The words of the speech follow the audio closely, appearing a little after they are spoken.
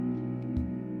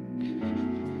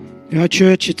You know,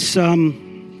 church, it's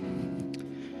sometimes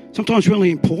really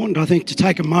important, I think, to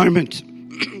take a moment,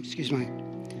 excuse me,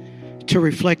 to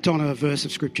reflect on a verse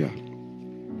of Scripture.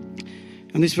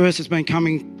 And this verse has been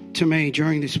coming to me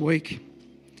during this week.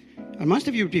 And most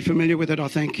of you would be familiar with it, I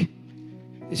think.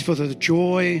 It's for the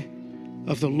joy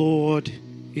of the Lord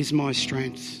is my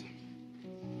strength.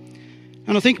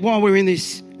 And I think while we're in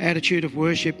this attitude of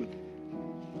worship,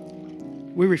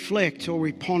 we reflect or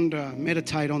we ponder,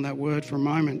 meditate on that word for a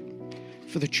moment.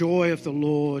 For the joy of the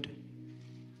Lord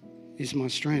is my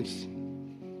strength.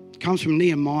 It comes from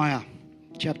Nehemiah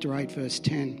chapter 8, verse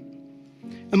 10.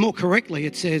 And more correctly,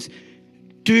 it says,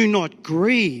 do not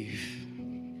grieve,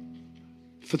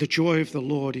 for the joy of the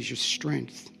Lord is your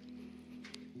strength.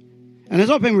 And as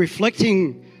I've been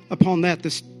reflecting upon that,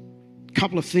 there's a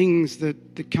couple of things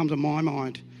that come to my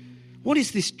mind. What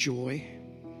is this joy?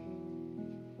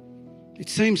 It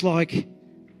seems like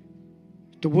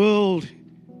the world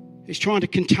is trying to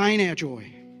contain our joy.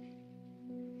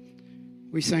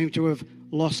 We seem to have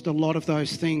lost a lot of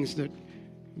those things that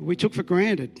we took for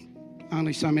granted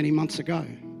only so many months ago.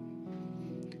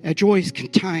 Our joy is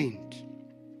contained.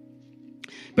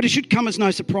 But it should come as no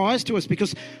surprise to us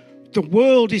because the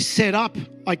world is set up,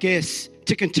 I guess,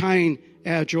 to contain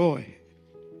our joy.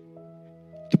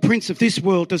 The prince of this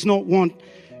world does not want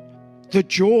the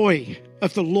joy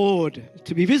of the Lord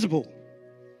to be visible.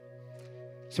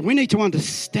 So we need to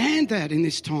understand that in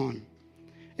this time.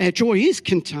 Our joy is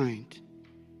contained.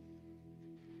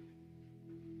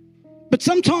 But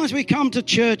sometimes we come to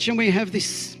church and we have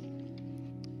this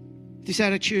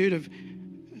attitude of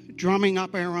drumming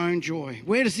up our own joy.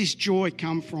 Where does this joy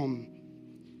come from?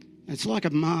 It's like a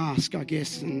mask, I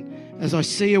guess. And as I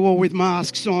see you all with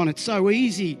masks on, it's so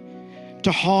easy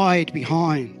to hide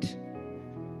behind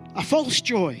a false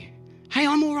joy. Hey,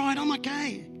 I'm all right, I'm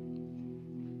okay.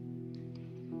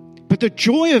 But the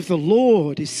joy of the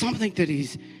Lord is something that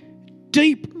is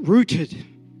deep-rooted.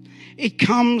 It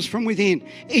comes from within.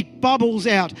 It bubbles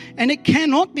out. And it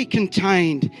cannot be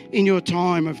contained in your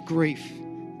time of grief,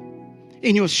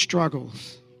 in your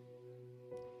struggles.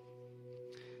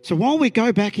 So while we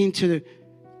go back into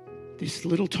this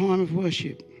little time of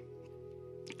worship,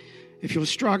 if you're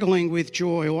struggling with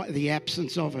joy or the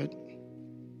absence of it,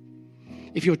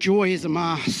 if your joy is a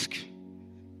mask,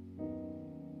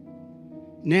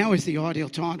 now is the ideal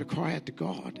time to cry out to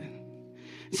God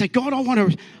and say, God, I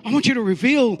want you to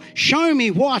reveal, show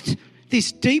me what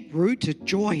this deep-rooted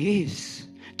joy is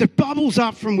that bubbles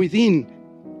up from within,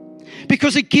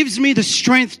 because it gives me the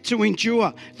strength to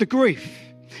endure the grief.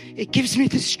 It gives me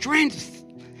the strength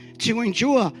to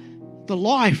endure the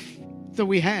life that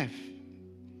we have.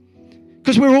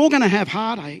 Because we're all going to have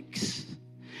heartaches.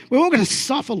 We're all going to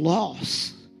suffer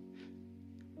loss.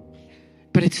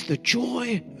 But it's the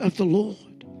joy of the Lord.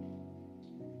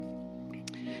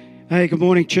 Hey, good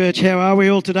morning, church. How are we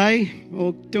all today?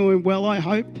 All doing well, I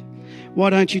hope. Why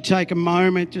don't you take a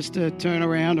moment just to turn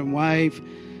around and wave,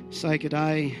 say good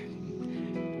day,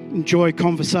 enjoy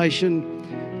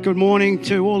conversation. Good morning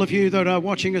to all of you that are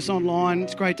watching us online.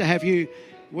 It's great to have you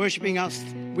worshipping us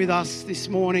with us this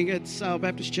morning at Sale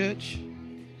Baptist Church.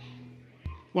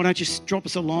 Why don't you drop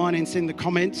us a line and send the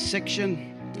comments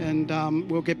section, and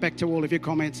we'll get back to all of your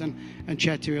comments and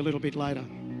chat to you a little bit later.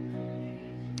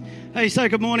 Hey, so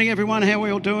good morning, everyone. How are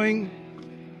we all doing?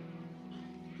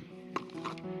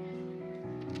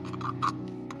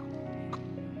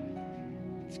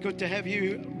 It's good to have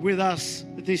you with us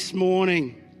this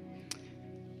morning.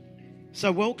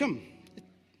 So welcome.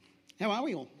 How are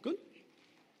we all? Good?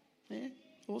 Yeah,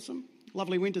 awesome.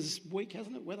 Lovely winter's week,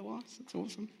 hasn't it, weather-wise? It's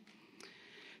awesome.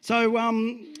 So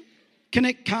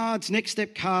Connect cards, Next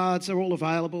Step cards are all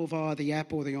available via the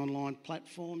app or the online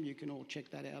platform. You can all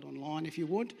check that out online if you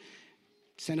would.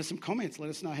 Send us some comments. Let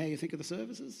us know how you think of the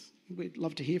services. We'd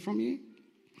love to hear from you.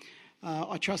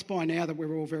 I trust by now that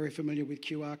we're all very familiar with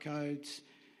QR codes,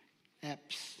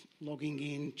 apps, logging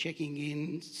in, checking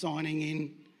in, signing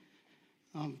in.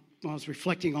 I was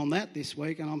reflecting on that this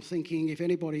week, and I'm thinking if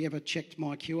anybody ever checked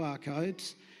my QR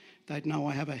codes, they'd know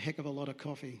I have a heck of a lot of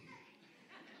coffee.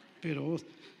 Bit awesome.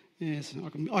 Yes,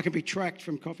 I can be tracked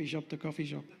from coffee shop to coffee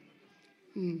shop.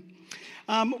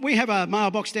 We have a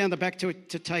mailbox down the back to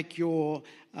take your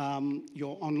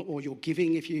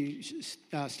giving if you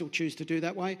still choose to do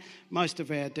that way. Most of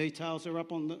our details are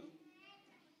up on the.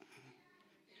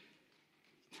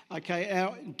 Okay,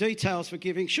 our details for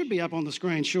giving should be up on the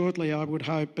screen shortly, I would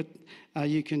hope, but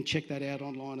you can check that out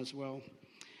online as well.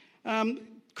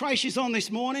 Creche is on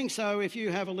this morning, so if you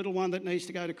have a little one that needs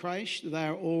to go to creche,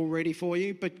 they're all ready for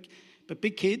you. But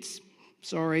big kids,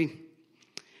 sorry,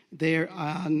 there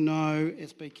are no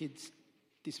SB Kids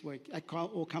this week. That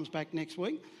all comes back next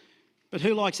week. But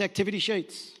who likes activity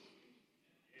sheets?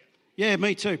 Yeah,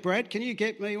 me too. Brad, can you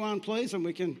get me one, please? And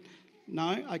we can...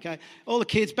 No? Okay. All the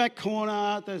kids, back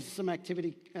corner, there's some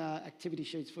activity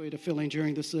sheets for you to fill in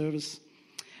during the service.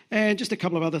 And just a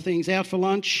couple of other things. Out for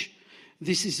lunch.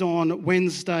 This is on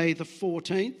Wednesday the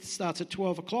 14th. Starts at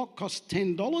 12 o'clock. Costs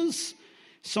 $10.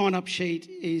 Sign-up sheet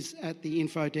is at the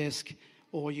info desk,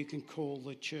 or you can call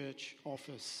the church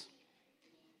office.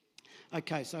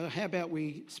 Okay, so how about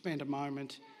we spend a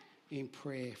moment in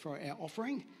prayer for our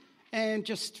offering and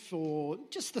just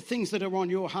the things that are on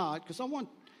your heart, because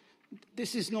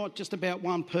this is not just about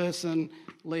one person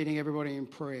leading everybody in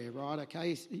prayer, right?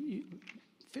 Okay,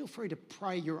 feel free to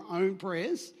pray your own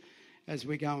prayers as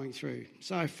we're going through.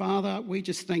 So, Father, we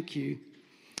just thank you.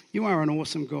 You are an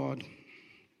awesome God.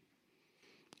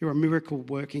 You're a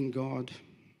miracle-working God.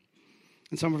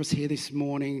 And some of us here this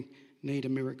morning need a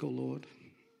miracle, Lord.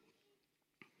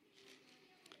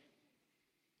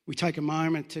 We take a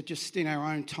moment to just in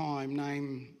our own time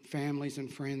name families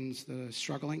and friends that are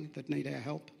struggling, that need our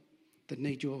help, that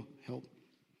need your help,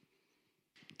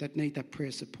 that need that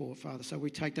prayer support, Father. So we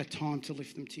take that time to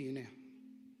lift them to you now.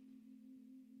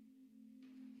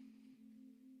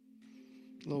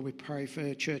 Lord, we pray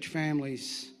for church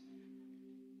families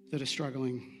that are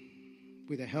struggling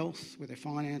with their health, with their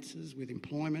finances, with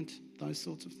employment, those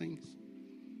sorts of things.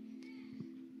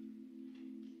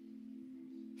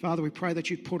 Father, we pray that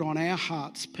you'd put on our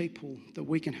hearts people that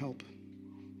we can help,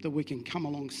 that we can come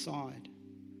alongside,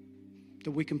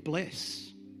 that we can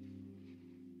bless.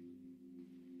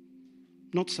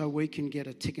 Not so we can get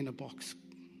a tick in a box,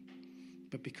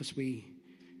 but because we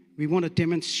want to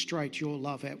demonstrate your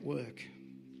love at work.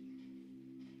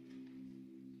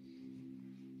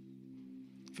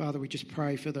 Father, we just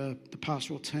pray for the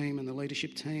pastoral team and the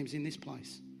leadership teams in this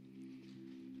place,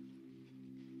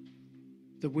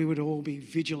 that we would all be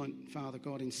vigilant, Father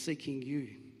God, in seeking you,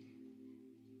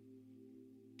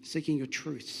 seeking your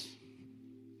truths.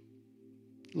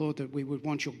 Lord, that we would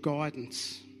want your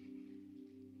guidance,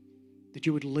 that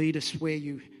you would lead us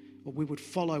we would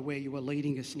follow where you are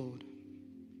leading us, Lord.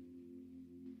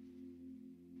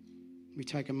 We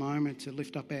take a moment to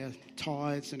lift up our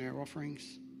tithes and our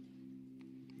offerings.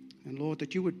 And Lord,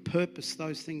 that you would purpose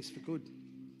those things for good,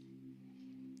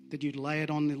 that you'd lay it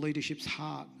on the leadership's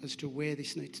heart as to where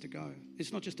this needs to go.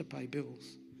 It's not just to pay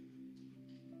bills,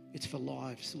 it's for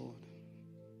lives, Lord.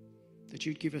 That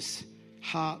you'd give us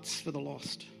hearts for the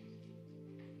lost,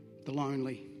 the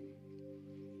lonely,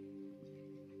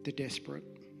 the desperate.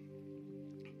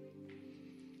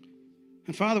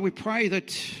 And Father, we pray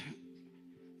that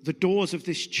the doors of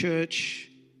this church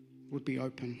would be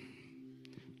open.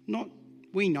 Not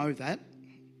we know that,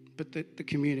 but that the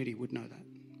community would know that.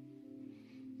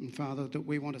 And Father, that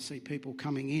we want to see people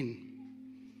coming in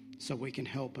so we can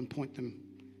help and point them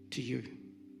to you.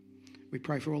 We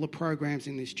pray for all the programs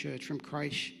in this church, from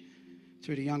creche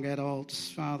through to young adults,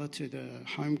 Father, to the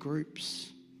home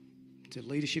groups, to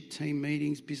leadership team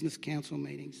meetings, business council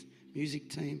meetings, music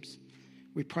teams.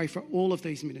 We pray for all of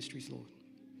these ministries, Lord.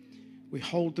 We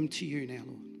hold them to you now,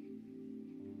 Lord.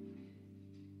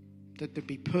 That there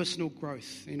be personal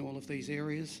growth in all of these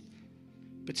areas,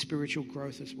 but spiritual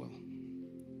growth as well.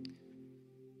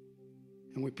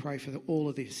 And we pray for all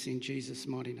of this in Jesus'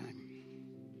 mighty name.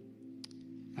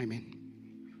 Amen.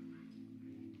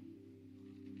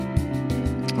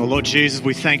 Oh, Lord Jesus,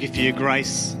 we thank you for your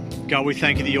grace. God, we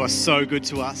thank you that you are so good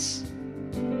to us.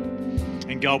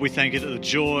 And God, we thank you that the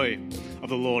joy of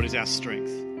the Lord is our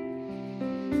strength.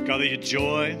 God, that your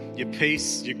joy, your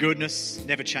peace, your goodness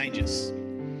never changes.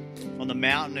 On the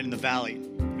mountain and in the valley,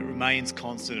 it remains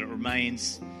constant, it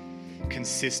remains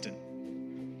consistent.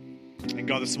 And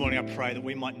God, this morning I pray that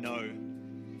we might know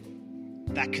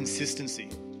that consistency.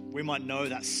 We might know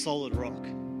that solid rock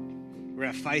where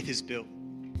our faith is built,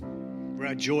 where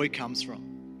our joy comes from.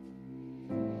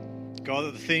 God,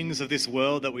 that the things of this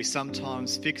world that we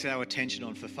sometimes fix our attention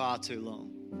on for far too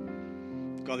long,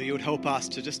 God, that you would help us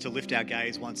to lift our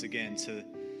gaze once again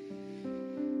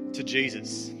to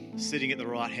Jesus, sitting at the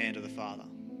right hand of the Father,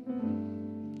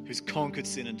 who's conquered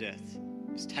sin and death,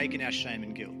 who's taken our shame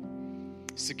and guilt,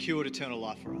 secured eternal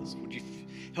life for us. Would you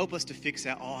help us to fix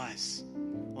our eyes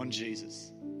on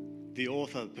Jesus, the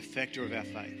author, perfecter of our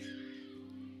faith.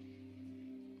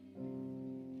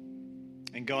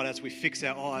 And God, as we fix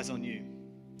our eyes on you,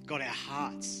 God, our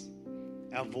hearts,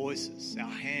 our voices, our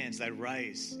hands, they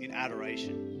raise in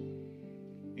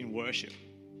adoration, in worship.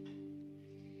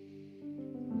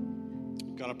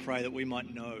 God, I pray that we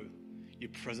might know your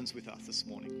presence with us this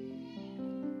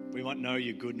morning. We might know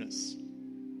your goodness,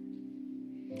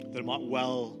 that it might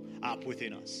well up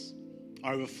within us.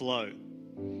 overflow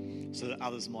so that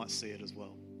others might see it as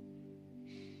well.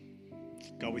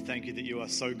 God, we thank you that you are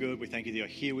so good. We thank you that you're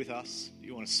here with us.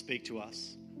 You want to speak to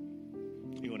us.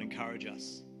 You want to encourage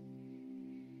us.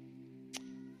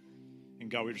 And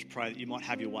God, we just pray that you might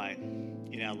have your way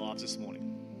in our lives this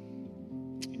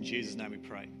morning. In Jesus' name we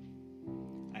pray.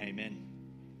 Amen.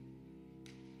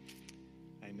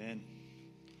 Amen.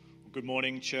 Well, good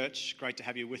morning, church. Great to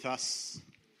have you with us.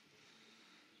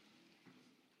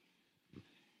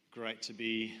 Great to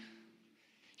be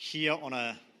here on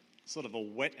a sort of a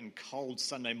wet and cold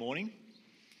Sunday morning.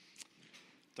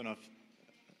 Don't know if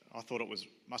I thought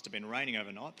must have been raining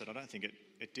overnight, but I don't think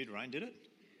it did rain, did it?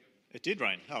 It did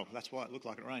rain. Oh, that's why it looked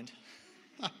like it rained.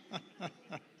 Oh,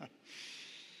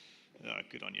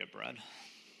 good on you, Brad.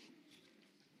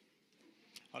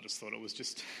 I just thought it was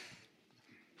just,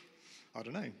 I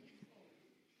don't know,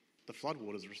 the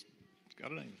floodwaters, I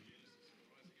don't know.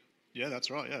 Yeah, that's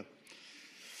right, yeah.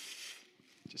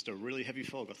 Just a really heavy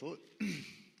fog, I thought.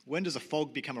 When does a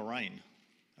fog become a rain?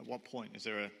 At what point?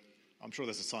 I'm sure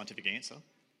there's a scientific answer.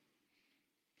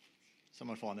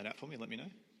 Someone find that out for me, let me know.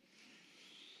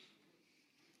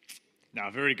 No,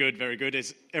 very good, very good.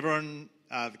 Is everyone,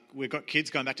 we've got kids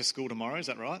going back to school tomorrow, is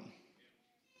that right?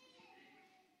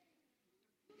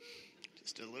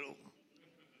 Just a little.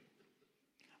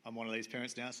 I'm one of these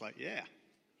parents now, it's like, yeah,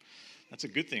 that's a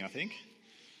good thing, I think.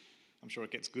 I'm sure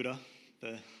it gets gooder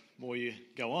the more you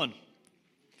go on,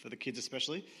 for the kids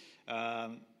especially.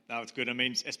 No, it's good. It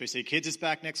means SBC Kids is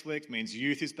back next week. It means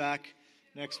youth is back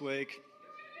next week.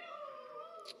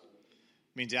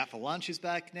 It means Out for Lunch is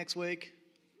back next week.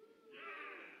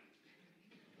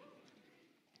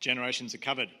 Generations are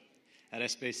covered at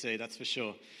SBC, that's for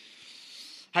sure.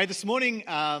 Hey, this morning,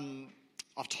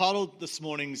 I've titled this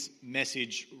morning's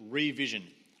message, Revision.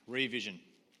 Revision.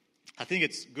 I think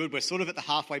it's good. We're sort of at the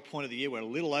halfway point of the year. We're a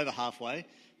little over halfway.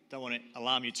 Don't want to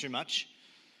alarm you too much.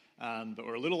 But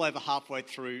we're a little over halfway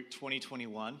through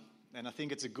 2021. And I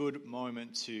think it's a good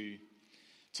moment to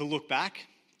look back,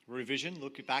 revision,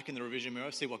 look back in the revision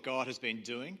mirror, see what God has been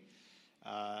doing,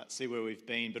 see where we've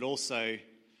been, but also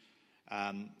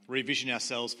revision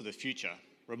ourselves for the future.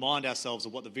 Remind ourselves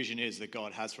of what the vision is that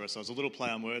God has for us. So it's a little play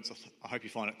on words. I hope you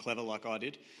find it clever like I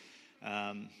did.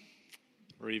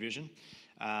 Revision.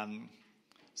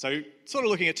 So sort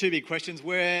of looking at two big questions.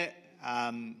 Where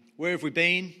have we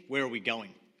been? Where are we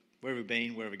going? Where have we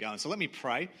been? Where are we going? So let me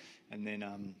pray and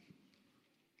then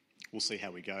we'll see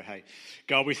how we go. Hey,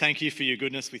 God, we thank you for your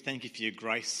goodness. We thank you for your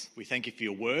grace. We thank you for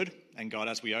your word. And God,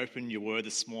 as we open your word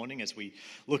this morning, as we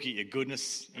look at your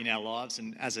goodness in our lives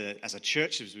and as a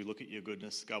church, as we look at your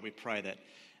goodness, God, we pray that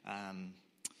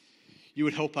you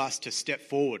would help us to step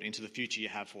forward into the future you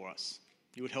have for us.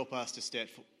 You would help us to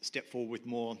step forward with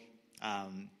more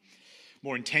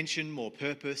intention, more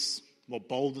purpose, more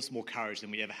boldness, more courage than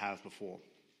we ever have before.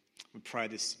 We pray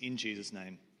this in Jesus'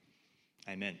 name.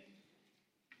 Amen.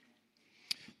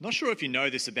 Not sure if you know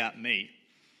this about me.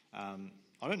 I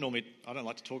don't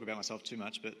like to talk about myself too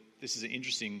much, but this is an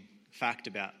interesting fact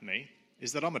about me,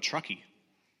 is that I'm a truckie.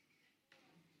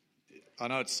 I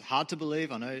know it's hard to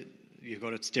believe. I know you've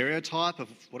got a stereotype of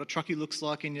what a truckie looks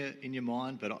like in your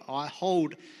mind, but I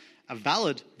hold a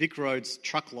valid Vic Roads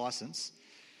truck license,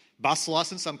 bus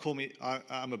license.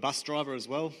 I'm a bus driver as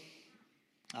well.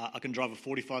 I can drive a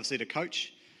 45-seater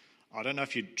coach. I don't know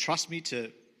if you'd trust me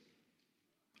to.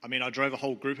 I drove a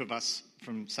whole group of us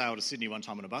from Sale to Sydney one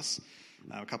time on a bus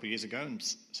a couple of years ago, and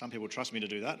some people trust me to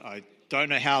do that. I don't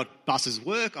know how buses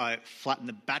work. I flattened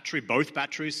the battery, both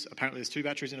batteries. Apparently there's two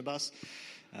batteries in a bus,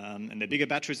 and they're bigger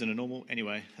batteries than a normal.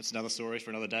 Anyway, that's another story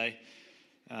for another day.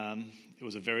 It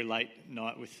was a very late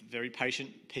night with very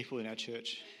patient people in our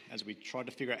church as we tried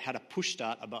to figure out how to push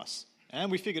start a bus. And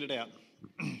we figured it out.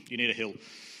 You need a hill.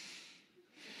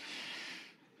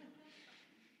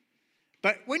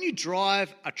 But when you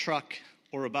drive a truck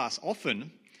or a bus,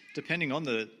 often, depending on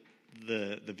the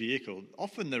vehicle,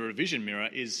 often the revision mirror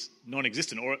is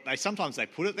non-existent, or sometimes they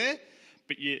put it there,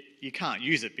 but you can't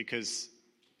use it because,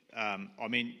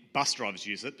 bus drivers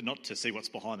use it, but not to see what's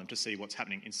behind them, to see what's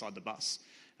happening inside the bus.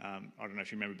 I don't know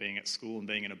if you remember being at school and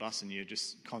being in a bus and you're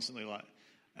just constantly like,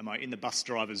 am I in the bus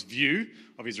driver's view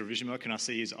of his revision mirror? Can I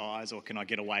see his eyes, or can I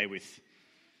get away with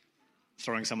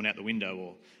throwing someone out the window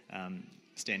or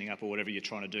standing up or whatever you're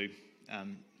trying to do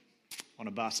on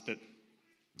a bus? But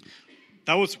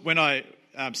that was when I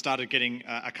started getting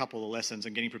a couple of lessons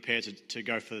and getting prepared to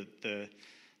go for the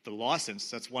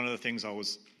license. That's one of the things I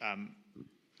was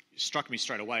struck me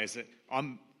straight away, is that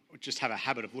I'm just have a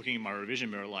habit of looking in my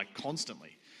revision mirror like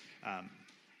constantly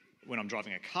when I'm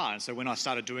driving a car. And so when I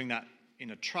started doing that in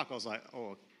a truck, I was like,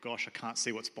 oh gosh, I can't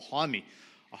see what's behind me.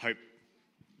 I hope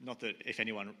Not that if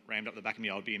anyone rammed up the back of me,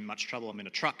 I would be in much trouble. I'm in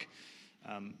a truck.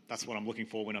 That's what I'm looking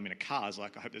for when I'm in a car. Is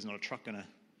like, I hope there's not a truck going to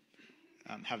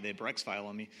have their brakes fail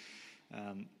on me.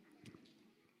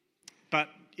 But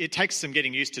it takes some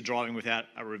getting used to driving without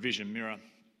a revision mirror.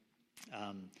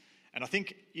 And I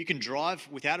think you can drive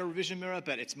without a revision mirror,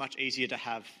 but it's much easier to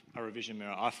have a revision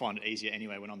mirror. I find it easier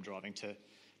anyway when I'm driving to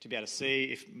be able to see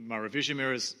if my revision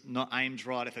mirror is not aimed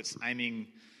right, if it's aiming,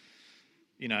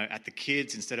 at the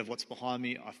kids instead of what's behind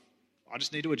me. I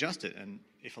just need to adjust it. And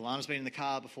if Alana's been in the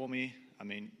car before me,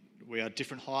 we are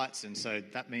different heights, and so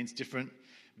that means different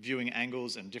viewing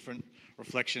angles and different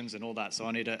reflections and all that. So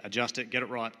I need to adjust it, get it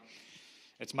right.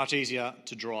 It's much easier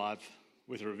to drive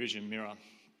with a revision mirror.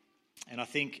 And I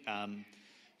think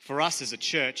for us as a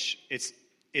church, it's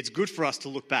good for us to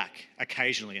look back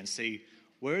occasionally and see,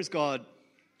 where is God?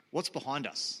 What's behind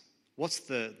us? What's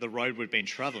the road we've been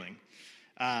travelling?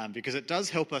 Because it does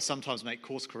help us sometimes make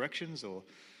course corrections or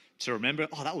to remember,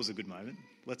 that was a good moment.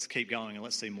 Let's keep going and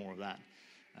let's see more of that.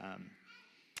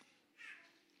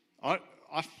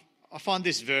 I find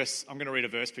this verse, I'm going to read a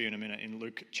verse for you in a minute, in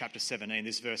Luke chapter 17,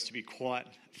 this verse to be quite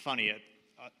funny.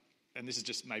 And this is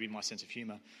just maybe my sense of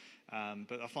humour.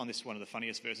 But I find this one of the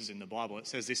funniest verses in the Bible. It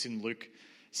says this in Luke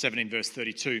 17, verse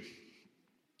 32.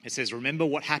 It says, remember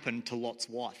what happened to Lot's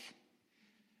wife.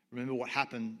 Remember what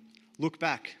happened. Look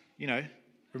back,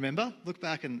 remember? Look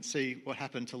back and see what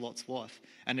happened to Lot's wife.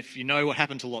 And if you know what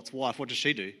happened to Lot's wife, what does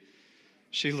she do?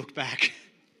 She looked back.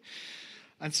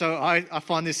 And so I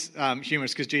find this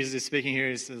humorous because Jesus is speaking here.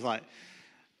 Is like,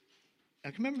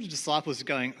 I can remember the disciples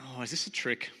going, is this a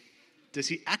trick? Does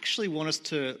he actually want us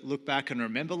to look back and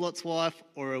remember Lot's wife,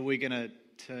 or are we going to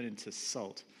turn into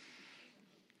salt?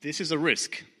 This is a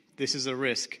risk. But,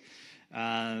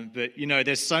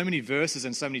 there's so many verses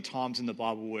and so many times in the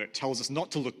Bible where it tells us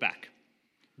not to look back.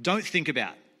 Don't think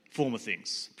about former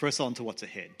things. Press on to what's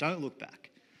ahead. Don't look back,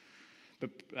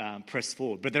 but press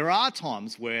forward. But there are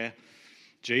times where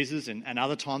Jesus and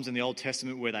other times in the Old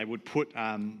Testament where they would put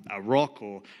a rock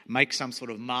or make some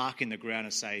sort of mark in the ground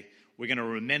and say, we're going to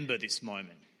remember this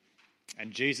moment.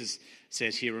 And Jesus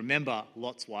says here, remember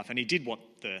Lot's wife. And he did want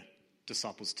the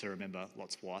disciples to remember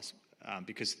Lot's wife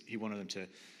because he wanted them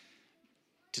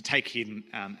to take him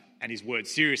and his word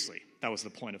seriously. That was the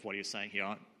point of what he was saying here.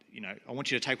 I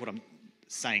want you to take what I'm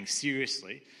saying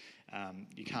seriously.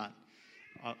 You can't.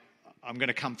 I'm going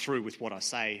to come through with what I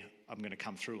say. I'm going to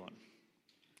come through on.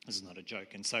 This is not a joke.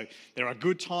 And so there are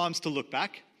good times to look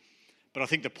back. But I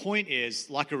think the point is,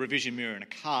 like a revision mirror in a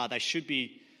car, they should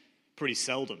be pretty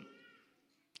seldom.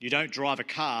 You don't drive a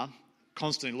car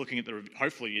constantly looking at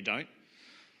hopefully you don't.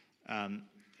 And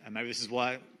maybe this is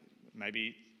why,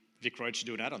 maybe Vic Road should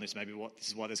do an ad on this. This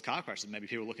is why there's car crashes. Maybe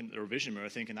people are looking at the revision mirror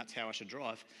thinking that's how I should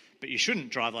drive. But you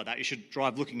shouldn't drive like that. You should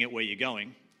drive looking at where you're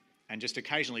going and just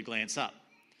occasionally glance up.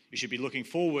 You should be looking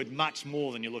forward much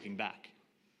more than you're looking back.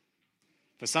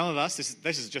 For some of us,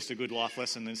 this is just a good life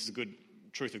lesson. This is a good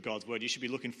truth of God's word. You should be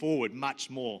looking forward much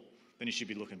more than you should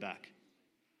be looking back.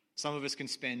 Some of us can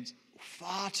spend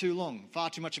far too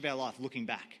much of our life looking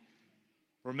back,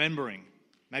 remembering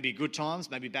maybe good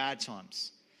times, maybe bad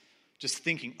times, just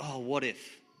thinking, what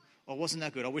if? Wasn't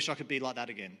that good? I wish I could be like that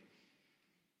again.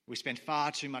 We spend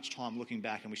far too much time looking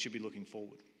back and we should be looking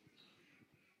forward.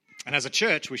 And as a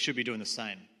church, we should be doing the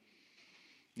same.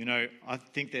 I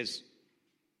think there's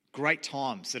great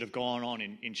times that have gone on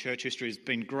in church history. There's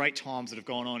been great times that have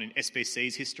gone on in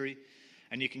SBC's history.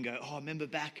 And you can go, remember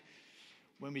back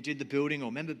when we did the building, or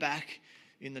remember back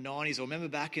in the 90s, or remember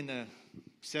back in the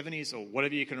 70s, or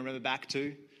whatever you can remember back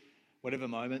to, whatever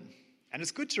moment. And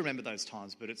it's good to remember those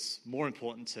times, but it's more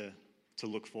important to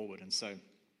look forward. And so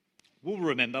we'll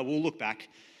look back,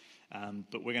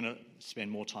 but we're going to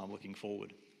spend more time looking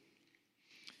forward.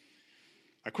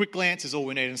 A quick glance is all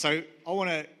we need. And so I want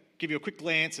to give you a quick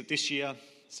glance at this year,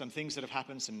 some things that have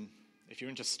happened, if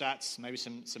you're into stats, maybe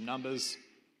some numbers.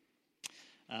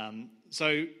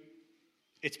 So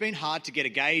it's been hard to get a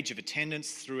gauge of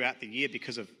attendance throughout the year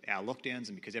because of our lockdowns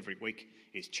and because every week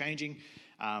is changing.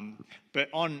 But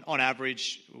on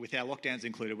average, with our lockdowns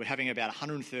included, we're having about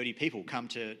 130 people come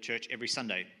to church every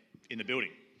Sunday in the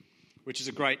building, which is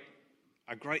a great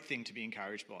thing to be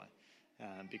encouraged by,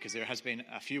 because there has been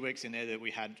a few weeks in there that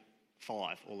we had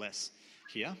 5 or less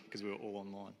here because we were all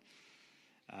online.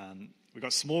 We've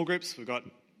got small groups. We've got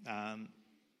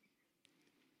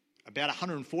about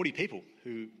 140 people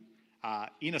who are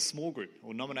in a small group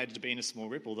or nominated to be in a small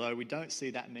group, although we don't see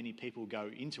that many people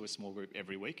go into a small group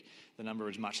every week. The number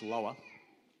is much lower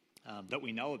that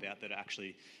we know about that are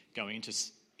actually going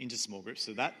into small groups.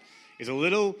 So that is a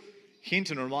little hint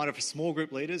and a reminder for small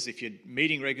group leaders. If you're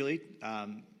meeting regularly,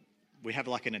 We have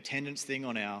like an attendance thing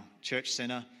on our church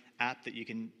centre app that you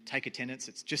can take attendance.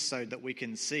 It's just so that we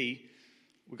can see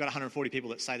we've got 140 people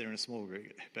that say they're in a small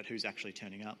group, but who's actually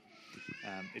turning up.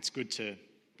 It's good to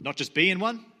not just be in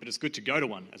one, but it's good to go to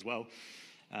one as well.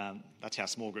 That's how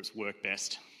small groups work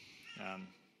best.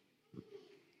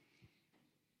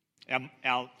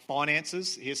 Our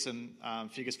finances, here's some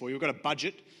figures for you. We've got a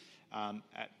budget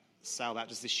at Sale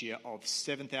Baptist this year of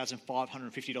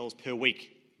 $7,550 per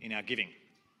week in our giving.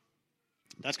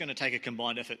 That's going to take a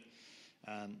combined effort.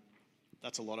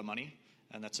 That's a lot of money,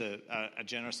 and that's a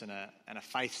generous and a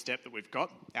faith step that we've got.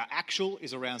 Our actual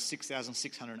is around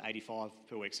 $6,685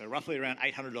 per week, so roughly around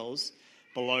 $800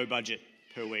 below budget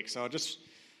per week. So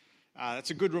that's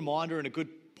a good reminder and a good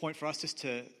point for us just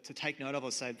to take note of.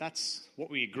 I'll say that's what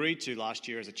we agreed to last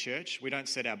year as a church. We don't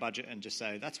set our budget and just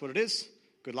say that's what it is.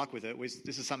 Good luck with it.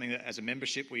 This is something that as a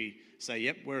membership we say,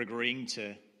 yep, we're agreeing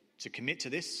to commit to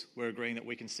this. We're agreeing that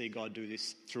we can see God do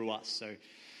this through us. So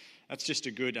that's just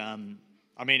a good,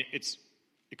 it's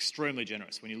extremely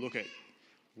generous. When you look at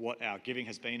what our giving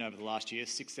has been over the last year,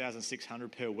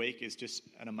 $6,600 per week is just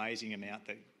an amazing amount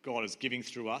that God is giving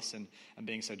through us and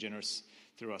being so generous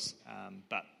through us.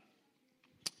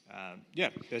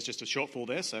 There's just a shortfall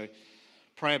there. So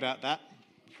pray about that.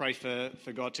 Pray for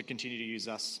God to continue to use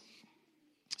us.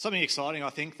 Something exciting, I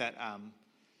think, that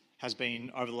has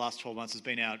been over the last 12 months has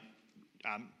been our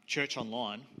church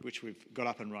online, which we've got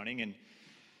up and running.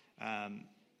 And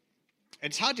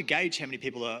it's hard to gauge how many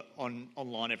people are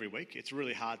online every week. It's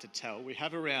really hard to tell. We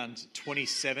have around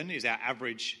 27 is our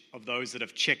average of those that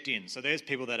have checked in. So there's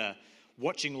people that are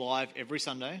watching live every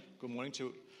Sunday. Good morning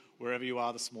to wherever you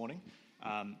are this morning,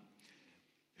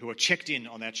 who are checked in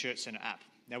on our Church Centre app.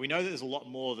 Now, we know that there's a lot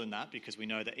more than that because we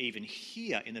know that even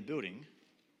here in the building,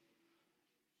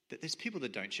 that there's people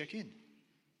that don't check in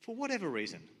for whatever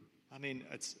reason. I mean,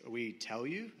 we tell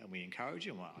you and we encourage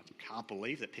you, and I can't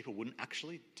believe that people wouldn't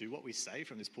actually do what we say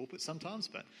from this pulpit sometimes,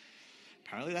 but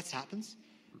apparently that happens.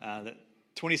 That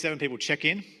 27 people check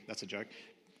in. That's a joke.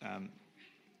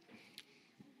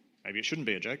 Maybe it shouldn't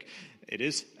be a joke. It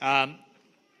is.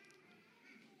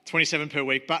 27 per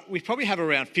week, but we probably have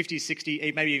around 50,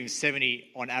 60, maybe even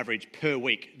 70 on average per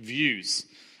week views.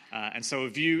 And so a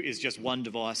view is just one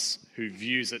device who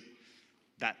views it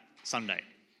that Sunday.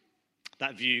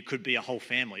 That view could be a whole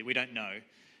family. We don't know.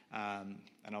 And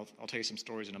I'll tell you some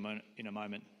stories in a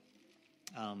moment.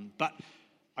 But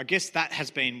I guess that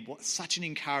has been such an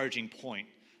encouraging point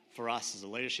for us as a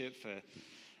leadership,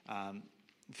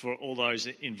 for all those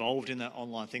involved in the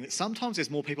online thing, that sometimes there's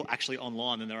more people actually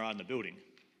online than there are in the building,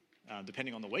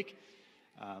 depending on the week.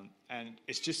 And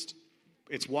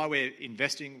it's why we're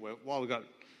investing, why we've got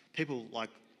people like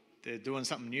they're doing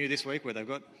something new this week where they've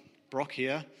got Brock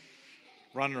here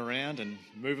running around and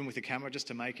moving with the camera just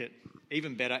to make it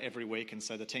even better every week. And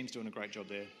so the team's doing a great job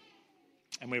there.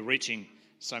 And we're reaching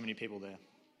so many people there.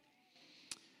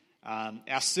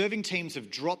 Our serving teams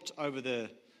have dropped over the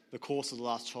course of the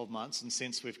last 12 months and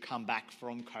since we've come back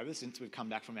from COVID, since we've come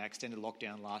back from our extended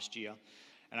lockdown last year.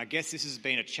 And I guess this has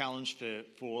been a challenge for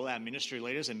all our ministry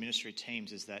leaders and ministry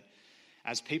teams, is that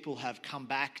as people have come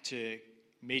back to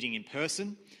meeting in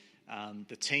person,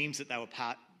 the teams that they were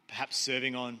perhaps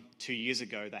serving on 2 years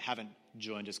ago, they haven't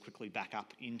joined as quickly back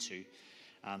up into.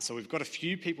 So we've got a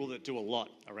few people that do a lot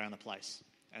around the place,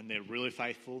 and they're really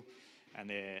faithful, and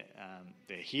they're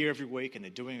here every week, and they're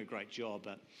doing a great job.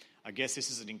 But I guess this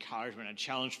is an encouragement and a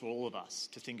challenge for all of us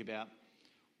to think about,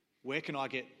 where can I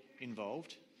get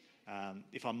involved?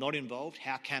 If I'm not involved,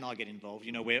 how can I get involved?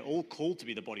 You know, we're all called to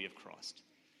be the body of Christ.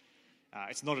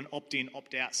 It's not an opt-in,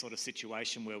 opt-out sort of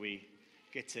situation where we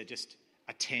get to just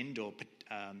attend or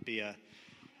be a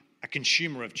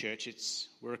consumer of church.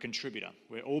 We're a contributor.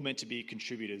 We're all meant to be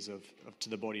contributors to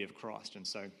the body of Christ. And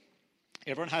so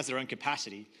everyone has their own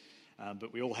capacity,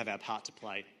 but we all have our part to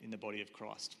play in the body of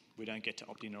Christ. We don't get to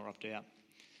opt in or opt out.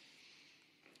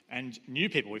 And new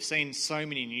people, we've seen so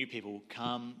many new people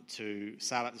come to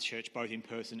Sale Baptist Church, both in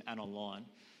person and online.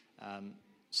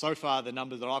 So far, the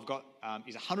number that I've got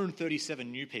is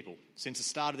 137 new people since the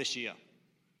start of this year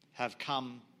have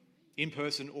come in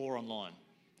person or online.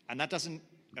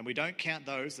 And we don't count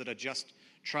those that are just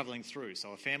travelling through.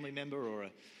 So a family member or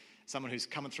someone who's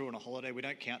coming through on a holiday, we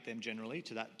don't count them generally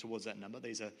towards that number.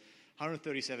 These are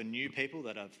 137 new people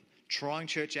that are trying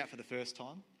church out for the first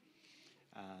time,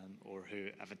 or who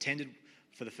have attended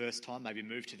for the first time, maybe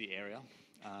moved to the area.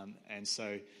 And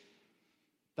so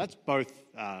that's both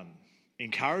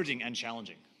encouraging and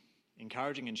challenging.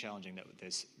 Encouraging and challenging that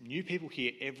there's new people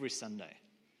here every Sunday.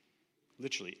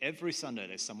 Literally every Sunday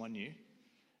there's someone new,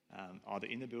 either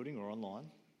in the building or online.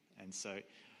 And so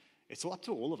it's up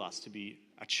to all of us to be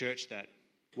a church that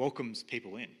welcomes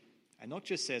people in and not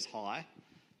just says hi,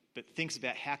 but thinks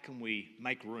about how can we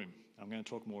make room. I'm going to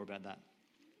talk more about that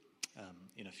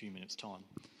in a few minutes' time.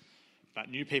 But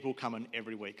new people come in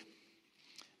every week.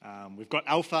 We've got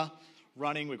Alpha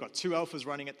running. We've got 2 Alphas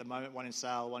running at the moment, one in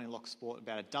Sale, one in Locksport,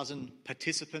 about a dozen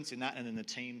participants in that, and then the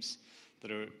teams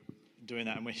that are doing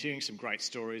that. And we're hearing some great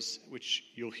stories, which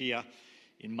you'll hear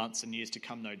in months and years to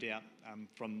come, no doubt,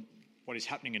 from what is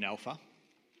happening in Alpha.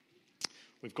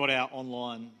 We've got our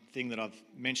online thing that I've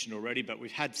mentioned already, but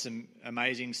we've had some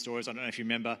amazing stories. I don't know if you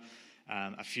remember,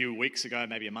 a few weeks ago,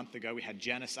 maybe a month ago, we had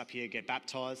Janice up here get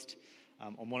baptised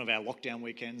on one of our lockdown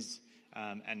weekends.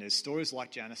 And there's stories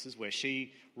like Janice's where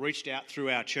she reached out through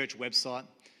our church website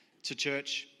to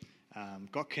church,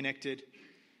 got connected,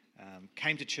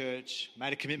 came to church,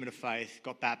 made a commitment of faith,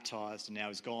 got baptised, and now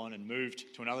has gone and moved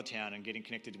to another town and getting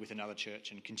connected with another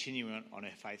church and continuing on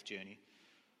her faith journey.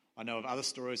 I know of other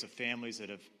stories of families that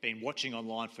have been watching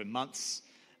online for months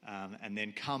and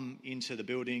then come into the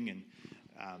building and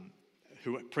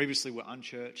who previously were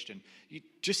unchurched, and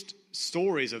just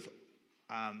stories of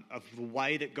the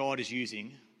way that God is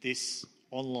using this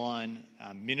online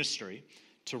ministry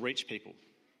to reach people.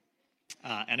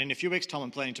 And in a few weeks' time,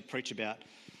 I'm planning to preach about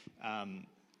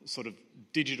sort of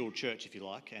digital church, if you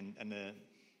like, and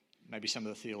maybe some of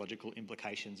the theological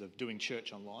implications of doing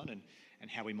church online and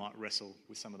how we might wrestle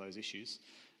with some of those issues.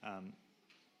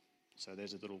 So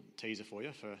there's a little teaser for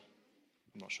you for,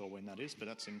 I'm not sure when that is, but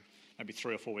that's in maybe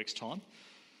 3 or 4 weeks' time.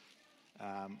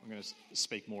 I'm going to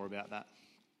speak more about that.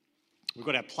 We've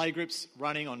got our playgroups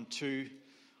running on two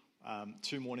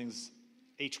mornings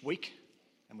each week,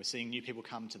 and we're seeing new people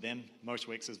come to them most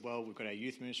weeks as well. We've got our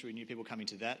youth ministry, new people coming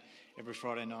to that every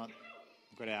Friday night.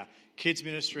 We've got our kids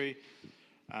ministry,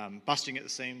 busting at the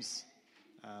seams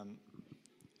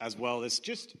as well. There's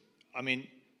just,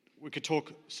 we could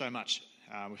talk so much.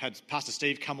 We've had Pastor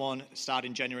Steve come on, start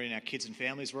in January in our kids and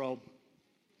families role.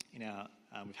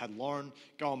 We've had Lauren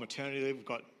go on maternity leave. We've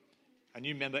got a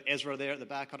new member, Ezra, there at the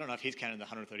back. I don't know if he's counting the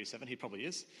 137. He probably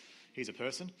is. He's a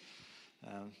person.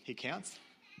 He counts.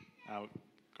 Got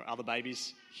other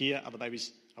babies here, other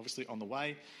babies obviously on the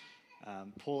way.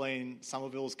 Pauline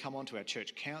Somerville's come on to our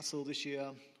church council this year.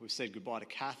 We've said goodbye to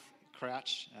Kath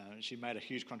Crouch. She made a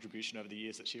huge contribution over the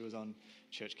years that she was on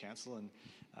church council, and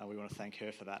we want to thank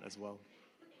her for that as well.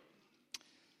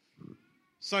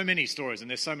 So many stories, and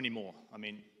there's so many more.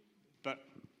 But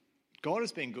God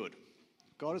has been good.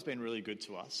 God has been really good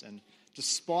to us, and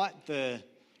despite the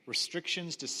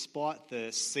restrictions, despite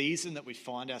the season that we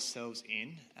find ourselves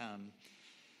in,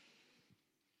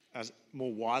 as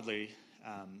more widely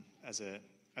as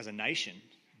a nation,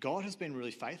 God has been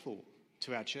really faithful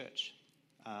to our church.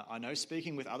 I know,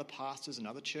 speaking with other pastors and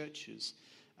other churches,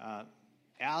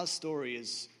 our story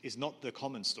is not the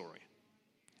common story.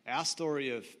 Our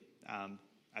story of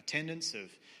attendance,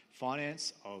 of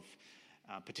finance, of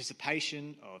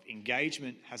participation, of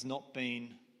engagement has not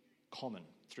been common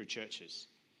through churches.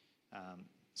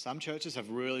 Some churches have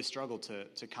really struggled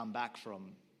to come back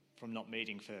from not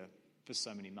meeting for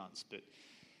so many months. But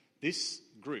this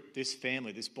group, this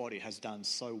family, this body has done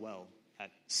so well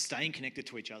at staying connected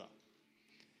to each other,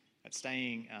 at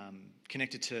staying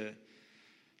connected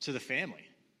to the family.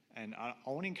 And I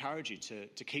want to encourage you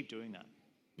to keep doing that,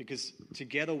 because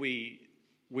together we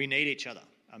need each other.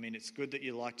 It's good that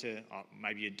you like to,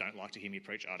 maybe you don't like to hear me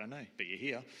preach, I don't know, but you're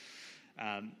here.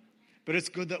 But it's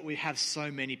good that we have so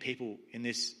many people in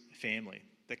this family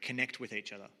that connect with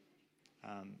each other.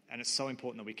 And it's so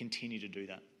important that we continue to do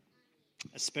that,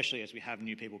 especially as we have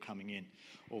new people coming in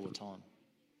all the time.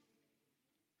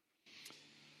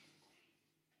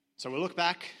 So we'll look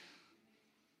back.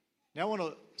 Now I want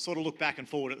to sort of look back and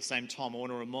forward at the same time. I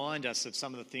want to remind us of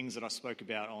some of the things that I spoke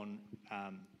about on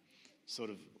sort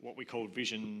of what we called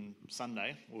Vision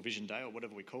Sunday or Vision Day or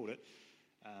whatever we called it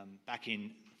back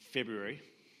in February.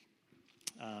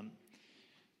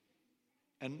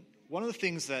 And one of the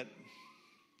things that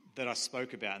I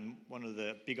spoke about, and one of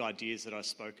the big ideas that I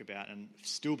spoke about and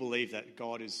still believe that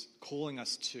God is calling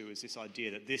us to, is this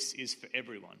idea that this is for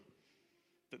everyone.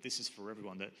 That this is for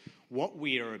everyone. That what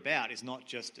we are about is not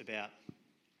just about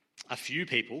a few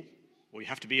people, or you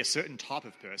have to be a certain type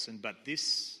of person, but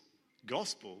this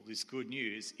gospel, this good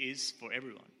news, is for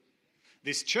everyone.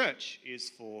 This church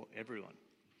is for everyone.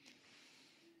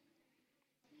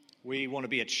 We want to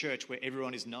be a church where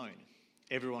everyone is known,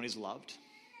 everyone is loved,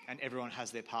 and everyone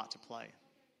has their part to play.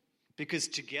 Because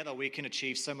together we can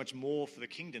achieve so much more for the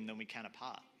kingdom than we can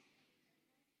apart.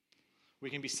 We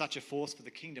can be such a force for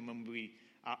the kingdom when we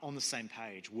are on the same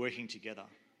page, working together,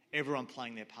 everyone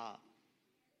playing their part.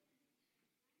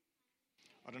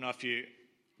 I don't know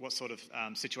what sort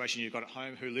of situation you've got at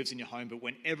home, who lives in your home, but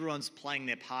when everyone's playing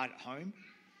their part at home,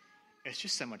 it's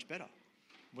just so much better.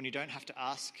 When you don't have to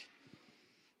ask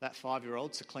that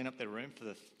 5-year-old to clean up their room for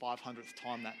the 500th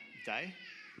time that day,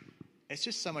 it's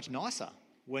just so much nicer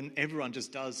when everyone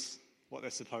just does what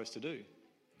they're supposed to do.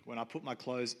 When I put my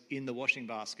clothes in the washing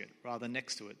basket rather than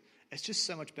next to it, it's just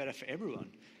so much better for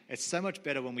everyone. It's so much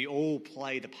better when we all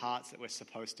play the parts that we're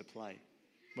supposed to play,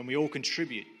 when we all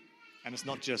contribute, and it's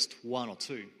not just one or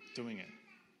two doing it.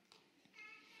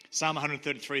 Psalm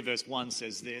 133 verse 1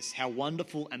 says this: "How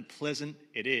wonderful and pleasant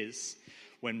it is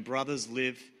when brothers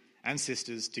live and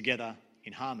sisters together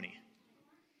in harmony."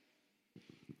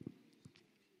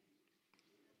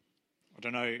 I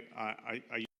don't know,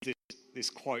 I used this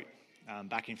quote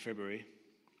back in February,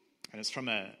 and it's from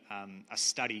a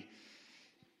study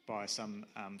by some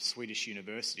Swedish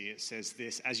university. It says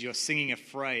this: "As you're singing a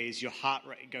phrase, your heart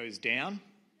rate goes down,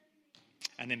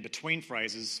 and then between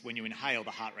phrases, when you inhale,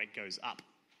 the heart rate goes up."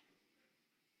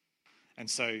 And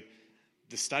so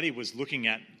the study was looking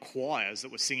at choirs that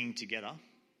were singing together,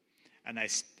 and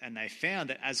they found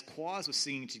that as choirs were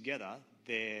singing together,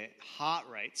 their heart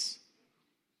rates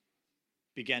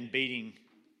began beating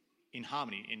in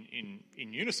harmony,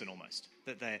 in unison almost.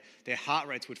 That their heart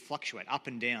rates would fluctuate up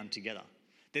and down together.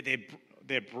 That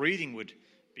their breathing would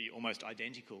be almost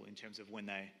identical in terms of when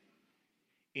they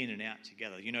in and out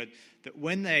together. You know, that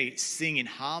when they sing in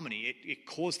harmony, it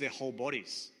caused their whole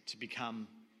bodies to become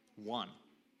one.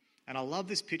 And I love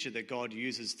this picture that God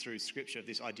uses through Scripture of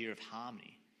this idea of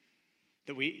harmony.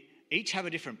 That we each have a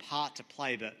different part to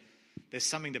play, but there's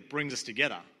something that brings us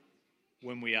together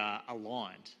when we are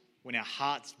aligned, when our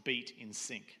hearts beat in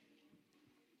sync.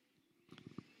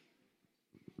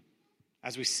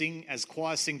 As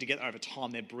choirs sing together over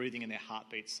time, their breathing and their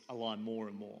heartbeats align more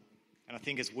and more. And I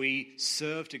think as we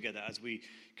serve together, as we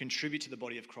contribute to the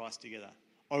body of Christ together,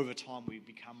 over time we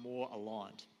become more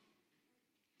aligned.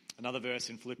 Another verse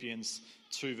in Philippians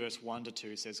 2 verse 1 to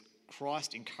 2 says,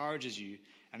 "Christ encourages you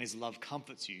and his love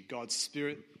comforts you. God's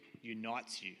Spirit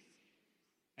unites you,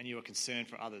 and you are concerned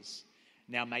for others.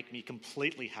 Now make me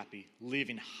completely happy. Live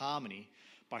in harmony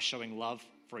by showing love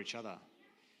for each other.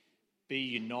 Be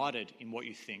united in what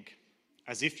you think,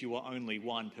 as if you were only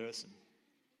one person."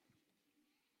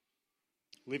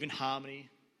 Live in harmony,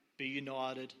 be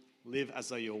united, live as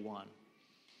though you're one.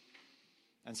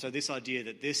 And so this idea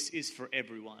that this is for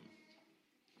everyone,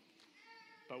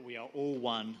 but we are all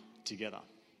one together.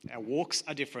 Our walks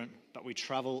are different, but we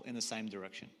travel in the same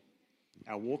direction.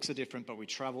 Our walks are different, but we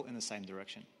travel in the same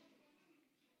direction.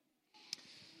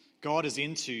 God is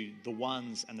into the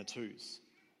ones and the twos.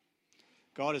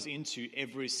 God is into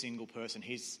every single person.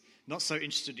 He's not so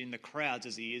interested in the crowds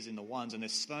as he is in the ones. And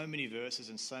there's so many verses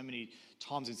and so many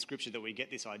times in Scripture that we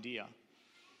get this idea.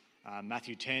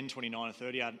 Matthew 10, 29 and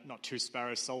 30, "Are not 2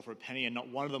 sparrows sold for a penny, and not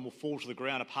one of them will fall to the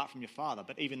ground apart from your Father.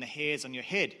 But even the hairs on your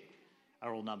head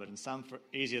are all numbered." And some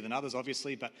easier than others,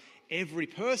 obviously, but every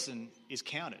person is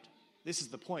counted. This is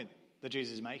the point that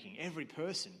Jesus is making. Every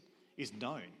person is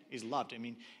known, is loved. I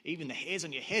mean, even the hairs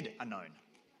on your head are known.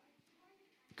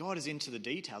 God is into the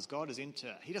details.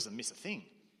 He doesn't miss a thing.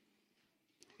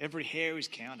 Every hair is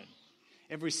counted.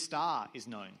 Every star is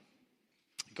known.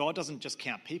 God doesn't just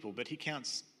count people, but he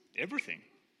counts everything.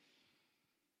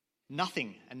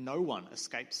 Nothing and no one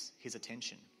escapes his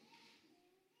attention.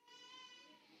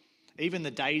 Even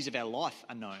the days of our life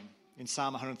are known. In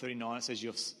Psalm 139, it says,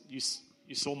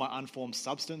 you saw my unformed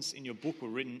substance. In your book were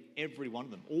written, every one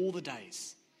of them, all the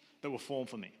days that were formed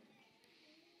for me,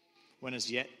 when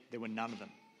as yet there were none of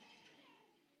them.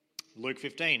 Luke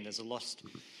 15, there's a lost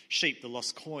sheep, the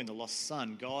lost coin, the lost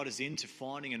son. God is into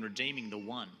finding and redeeming the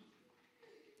one.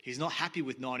 He's not happy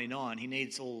with 99. He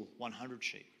needs all 100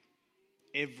 sheep.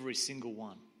 Every single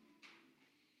one.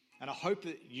 And I hope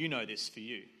that you know this for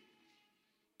you.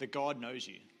 That God knows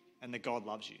you and that God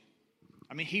loves you.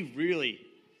 I mean, he really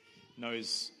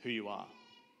knows who you are.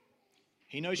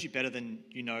 He knows you better than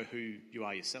you know who you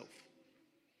are yourself.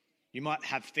 You might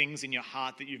have things in your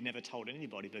heart that you've never told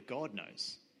anybody, but God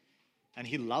knows. And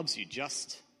he loves you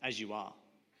just as you are.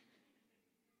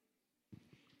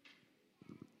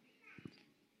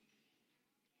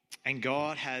 And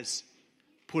God has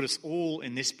put us all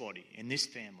in this body, in this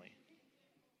family,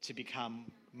 to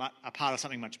become a part of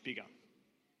something much bigger.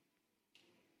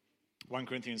 1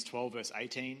 Corinthians 12 verse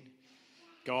 18,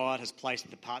 God has placed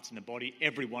the parts in the body,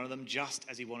 every one of them, just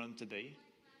as he wanted them to be.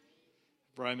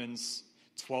 Romans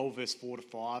 12 verse 4 to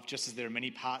 5, just as there are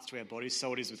many parts to our bodies,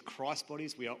 so it is with Christ's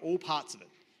bodies. We are all parts of it.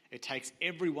 It takes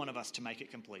every one of us to make it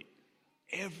complete.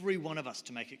 Every one of us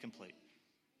to make it complete.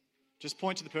 Just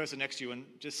point to the person next to you and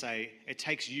just say, it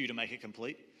takes you to make it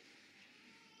complete.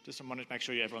 Just want to make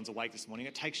sure everyone's awake this morning.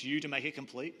 It takes you to make it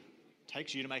complete. It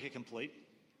takes you to make it complete.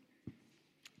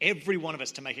 Every one of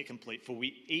us to make it complete, for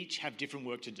we each have different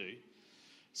work to do.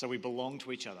 So we belong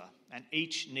to each other, and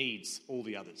each needs all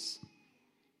the others.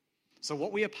 So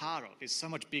what we are part of is so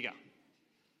much bigger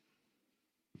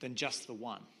than just the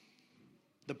one.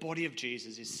 The body of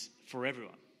Jesus is for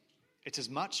everyone. It's as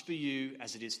much for you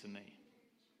as it is for me.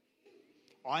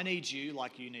 I need you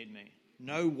like you need me.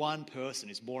 No one person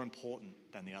is more important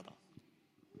than the other.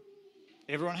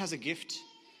 Everyone has a gift.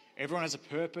 Everyone has a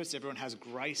purpose. Everyone has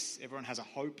grace. Everyone has a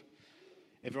hope.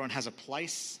 Everyone has a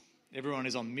place. Everyone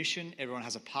is on mission. Everyone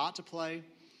has a part to play.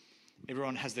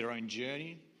 Everyone has their own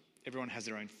journey. Everyone has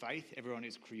their own faith. Everyone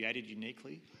is created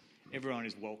uniquely. Everyone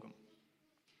is welcome.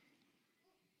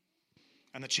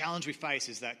 And the challenge we face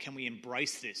is that, can we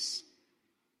embrace this?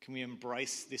 Can we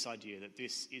embrace this idea that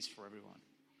this is for everyone?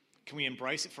 Can we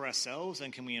embrace it for ourselves,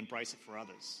 and can we embrace it for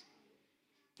others?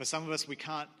 For some of us,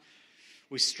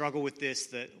 we struggle with this,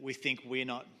 that we think we're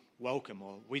not welcome,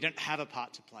 or we don't have a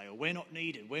part to play, or we're not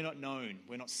needed, we're not known,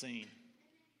 we're not seen.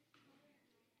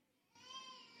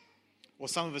 Or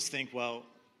some of us think, well,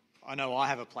 I know I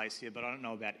have a place here, but I don't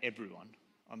know about everyone.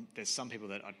 There's some people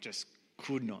that I just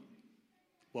could not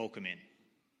welcome in.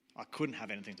 I couldn't have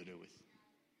anything to do with.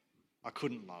 I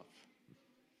couldn't love.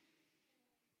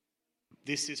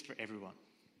 This is for everyone.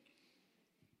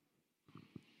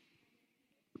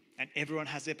 And everyone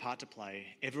has their part to play.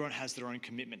 Everyone has their own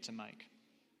commitment to make.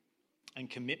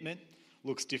 And commitment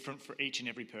looks different for each and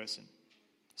every person.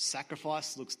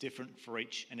 Sacrifice looks different for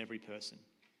each and every person.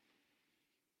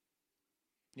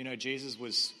 You know, Jesus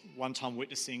was one time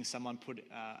witnessing someone put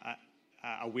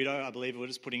a widow, I believe it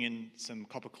was, putting in some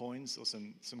copper coins or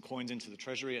some coins into the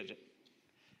treasury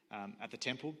at the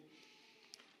temple.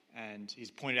 And he's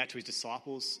pointed out to his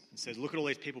disciples and said, look at all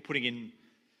these people putting in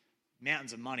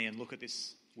mountains of money, and look at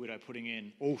this widow putting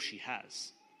in all she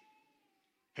has.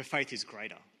 Her faith is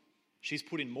greater. She's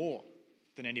put in more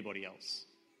than anybody else.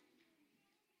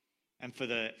 And for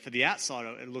the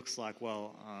outsider, it looks like,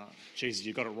 well, Jesus,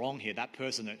 you got it wrong here. That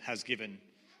person that has given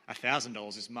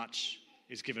 $1,000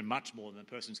 is given much more than the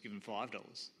person who's given $5.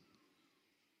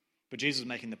 But Jesus is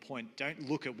making the point, don't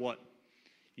look at what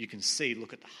you can see,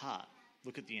 look at the heart,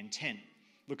 look at the intent,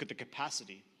 look at the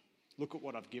capacity, look at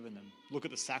what I've given them, look at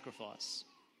the sacrifice.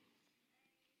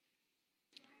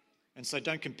 And so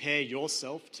don't compare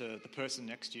yourself to the person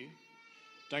next to you.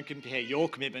 Don't compare your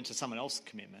commitment to someone else's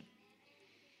commitment.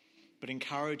 But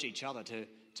encourage each other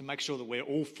to make sure that we're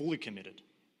all fully committed.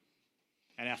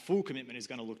 And our full commitment is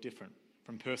going to look different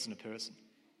from person to person.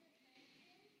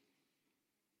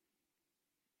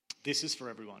 This is for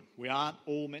everyone. We aren't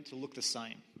all meant to look the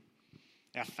same.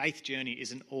 Our faith journey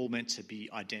isn't all meant to be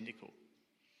identical.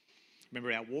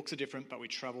 Remember, our walks are different, but we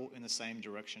travel in the same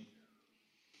direction.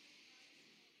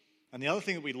 And the other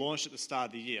thing that we launched at the start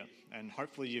of the year, and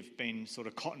hopefully you've been sort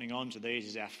of cottoning on to these,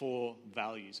 is our 4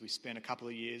 values. We spent a couple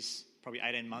of years, probably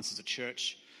 18 months as a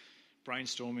church,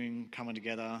 brainstorming, coming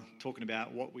together, talking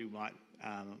about what we might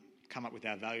come up with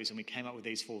our values, and we came up with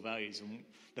these 4 values. And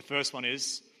the first one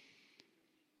is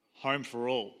home for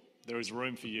all. There is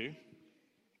room for you.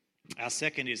 Our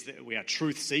second is that we are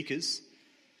truth seekers,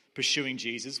 pursuing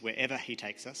Jesus wherever he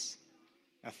takes us.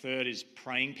 Our third is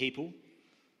praying people,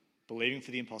 believing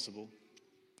for the impossible.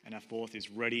 And our fourth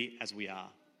is ready as we are,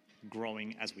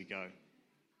 growing as we go.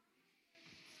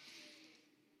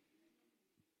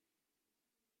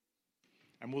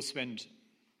 And we'll spend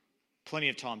plenty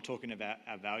of time talking about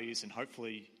our values, and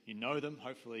hopefully you know them.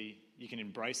 Hopefully you can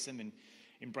embrace them, and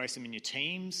embrace them in your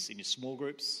teams, in your small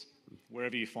groups,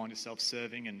 wherever you find yourself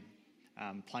serving and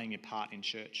playing your part in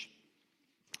church.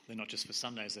 They're not just for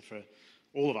Sundays, they're for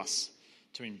all of us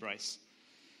to embrace.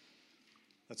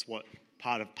 That's what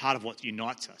part of what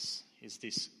unites us is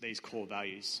these core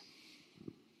values.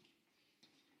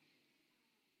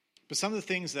 But some of the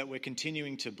things that we're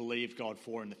continuing to believe God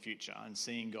for in the future and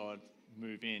seeing God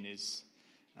move in is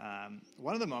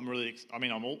one of them. I'm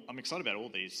excited about all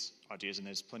these ideas, and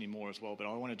there's plenty more as well. But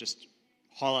I want to just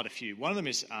highlight a few. One of them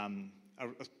is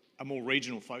a more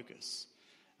regional focus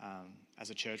as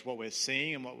a church. What we're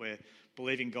seeing and what we're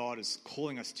believing God is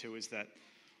calling us to is that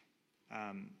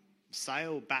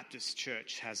Sale Baptist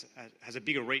Church has a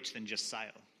bigger reach than just Sale.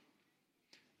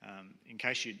 In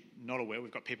case you're not aware,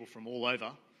 we've got people from all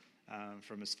over,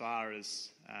 from as far as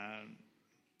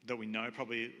that we know,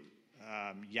 probably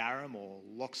Yarram or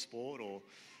Locksport or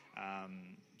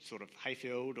sort of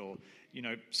Hayfield, or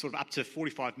sort of up to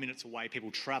 45 minutes away.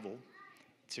 People travel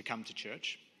to come to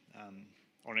church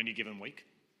on any given week.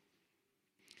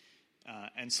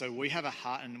 And so we have a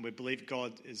heart, and we believe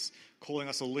God is calling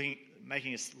us or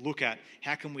making us look at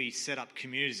how can we set up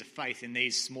communities of faith in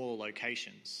these smaller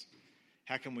locations?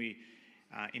 How can we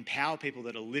empower people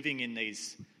that are living in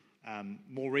these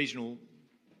more regional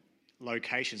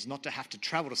locations not to have to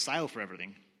travel to Sale for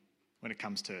everything when it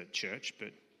comes to church, but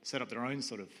set up their own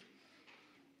sort of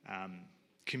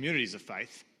communities of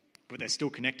faith, but they're still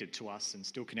connected to us and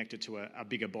still connected to a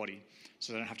bigger body,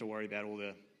 so they don't have to worry about all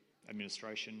the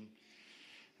administration,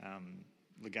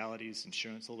 legalities,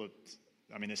 insurance,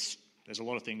 there's a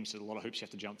lot of things, there's a lot of hoops you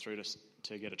have to jump through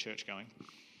to get a church going.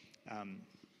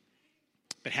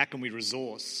 But how can we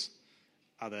resource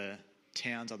other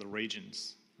towns, other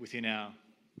regions within our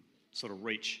sort of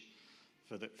reach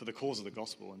for the cause of the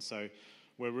gospel? And so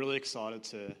we're really excited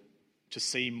to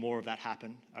see more of that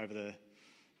happen over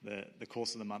the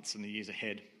course of the months and the years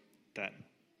ahead. That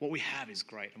what we have is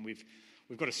great, and we've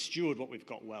got to steward what we've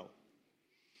got well.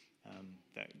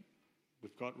 That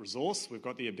we've got resource, we've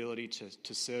got the ability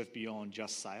to serve beyond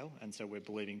just Sale, and so we're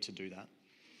believing to do that.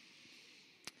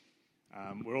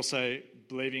 We're also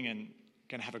believing and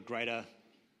going to have a greater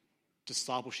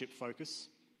discipleship focus.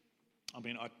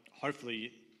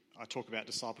 Hopefully I talk about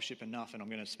discipleship enough, and I'm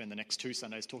going to spend the next 2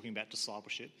 Sundays talking about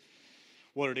discipleship,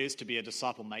 what it is to be a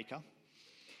disciple maker,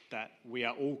 that we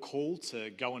are all called to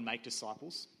go and make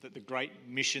disciples, that the great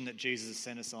mission that Jesus has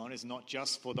sent us on is not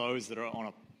just for those that are on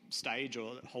a stage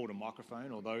or hold a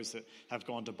microphone, or those that have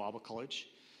gone to Bible college,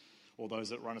 or those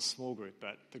that run a small group,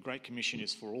 but the Great Commission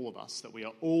is for all of us, that we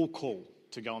are all called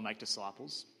to go and make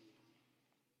disciples.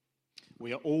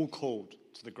 We are all called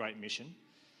to the Great Mission,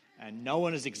 and no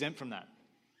one is exempt from that.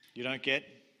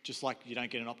 Just like you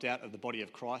don't get an opt-out of the body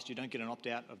of Christ, you don't get an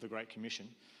opt-out of the Great Commission.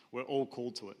 We're all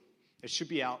called to it. It should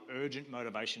be our urgent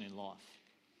motivation in life,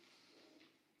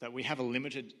 that we have a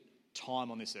limited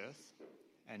time on this earth,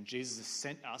 and Jesus has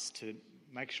sent us to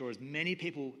make sure as many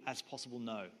people as possible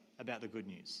know about the good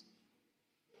news.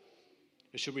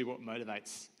 It should be what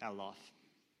motivates our life.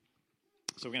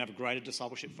 So we're going to have a greater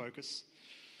discipleship focus.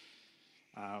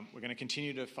 We're going to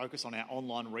continue to focus on our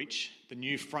online reach, the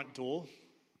new front door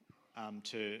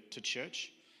to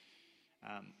church.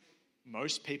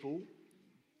 Most people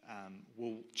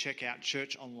will check out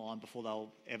church online before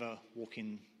they'll ever walk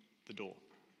in the door.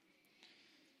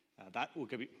 That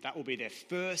will be their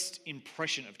first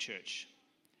impression of church.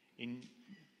 In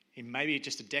maybe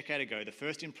just a decade ago, the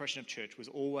first impression of church was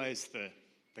always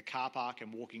the car park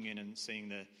and walking in and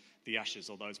seeing the ushers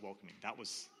or those welcoming. That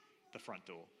was the front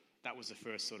door. That was the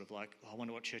first sort of like, I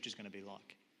wonder what church is going to be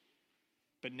like.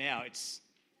 But now it's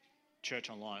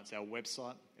church online. It's our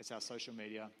website. It's our social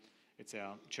media. It's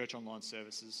our church online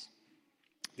services.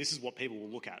 This is what people will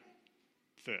look at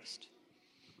first.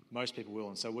 Most people will.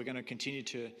 And so we're going to continue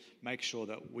to make sure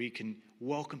that we can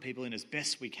welcome people in as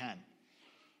best we can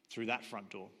through that front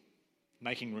door,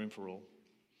 making room for all.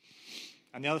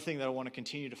 And the other thing that I want to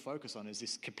continue to focus on is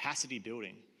this capacity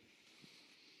building,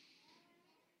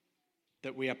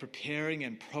 that we are preparing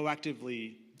and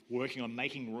proactively working on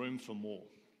making room for more.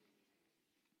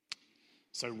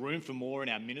 So room for more in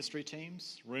our ministry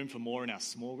teams, room for more in our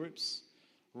small groups,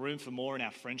 room for more in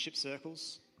our friendship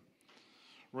circles,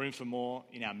 room for more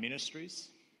in our ministries,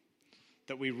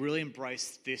 that we really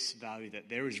embrace this value that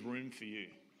there is room for you.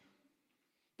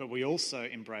 But we also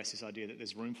embrace this idea that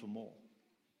there's room for more.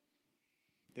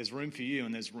 There's room for you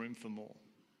and there's room for more.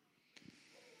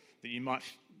 That you might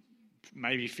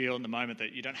maybe feel in the moment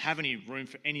that you don't have any room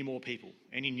for any more people,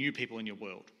 any new people in your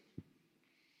world.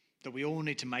 That we all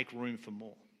need to make room for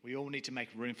more. We all need to make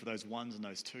room for those ones and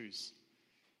those twos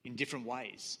in different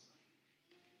ways.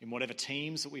 In whatever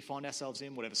teams that we find ourselves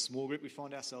in, whatever small group we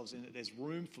find ourselves in, that there's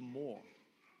room for more.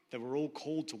 That we're all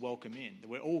called to welcome in. That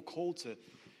we're all called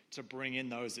to bring in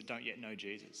those that don't yet know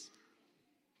Jesus.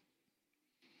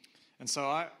 And so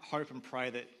I hope and pray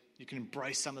that you can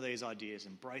embrace some of these ideas,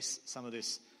 embrace some of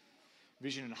this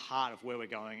vision and heart of where we're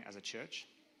going as a church,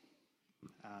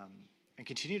 and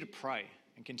continue to pray,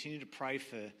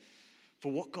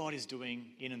 for what God is doing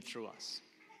in and through us.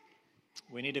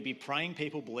 We need to be praying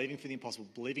people, believing for the impossible,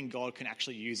 believing God can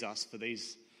actually use us for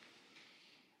these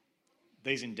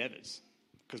endeavours.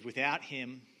 Because without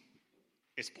him,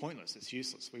 it's pointless, it's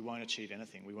useless. We won't achieve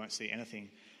anything. We won't see anything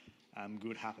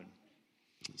good happen.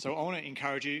 So I want to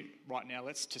encourage you right now,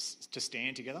 let's to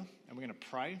stand together, and we're going to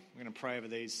pray. We're going to pray over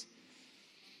these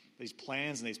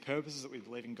plans and these purposes that we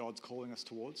believe in God's calling us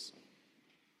towards.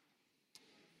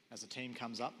 As the team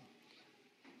comes up.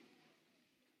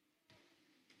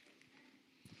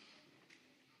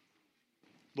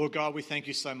 Lord God, we thank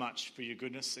you so much for your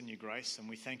goodness and your grace, and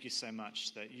we thank you so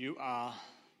much that you are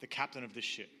the captain of this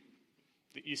ship,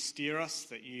 that you steer us,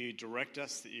 that you direct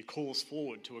us, that you call us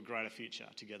forward to a greater future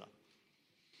together.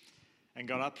 And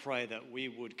God, I pray that we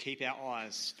would keep our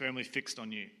eyes firmly fixed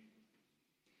on you,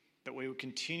 that we would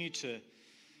continue to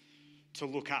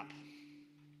look up.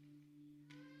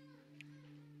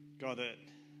 God,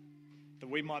 that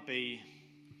we might be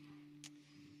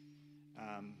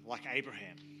like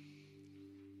Abraham.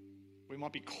 We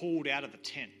might be called out of the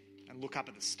tent and look up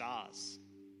at the stars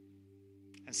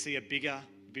and see a bigger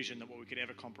vision than what we could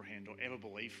ever comprehend or ever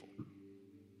believe for.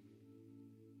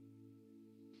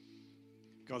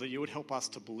 God, that you would help us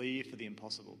to believe for the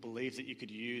impossible, believe that you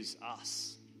could use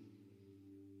us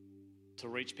to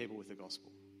reach people with the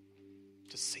gospel,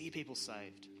 to see people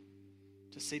saved,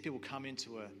 to see people come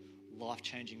into a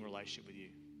life-changing relationship with you,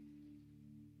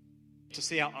 to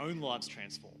see our own lives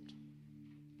transformed,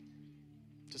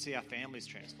 to see our families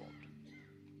transformed,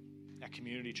 our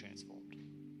community transformed.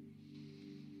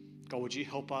 God, would you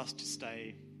help us to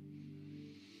stay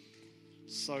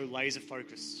so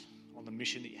laser-focused on the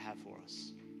mission that you have for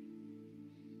us?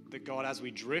 That God, as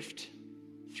we drift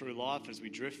through life, as we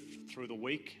drift through the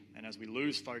week, and as we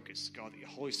lose focus, God, that your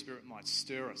Holy Spirit might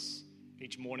stir us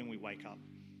each morning we wake up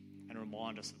and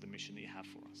remind us of the mission that you have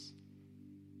for us.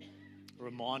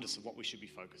 Remind us of what we should be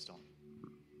focused on.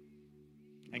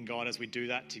 And God, as we do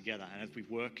that together and as we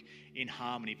work in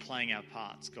harmony, playing our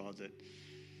parts, God, that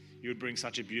you would bring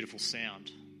such a beautiful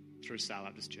sound through Sale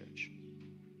Baptist Church.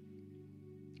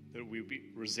 That we would be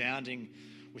resounding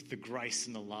with the grace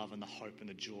and the love and the hope and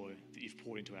the joy that you've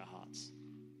poured into our hearts.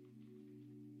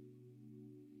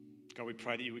 God, we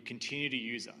pray that you would continue to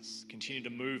use us, continue to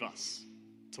move us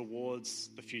towards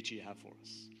the future you have for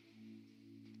us.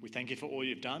 We thank you for all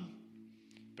you've done,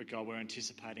 but God, we're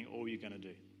anticipating all you're going to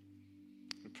do.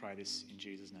 We pray this in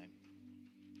Jesus' name.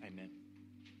 Amen.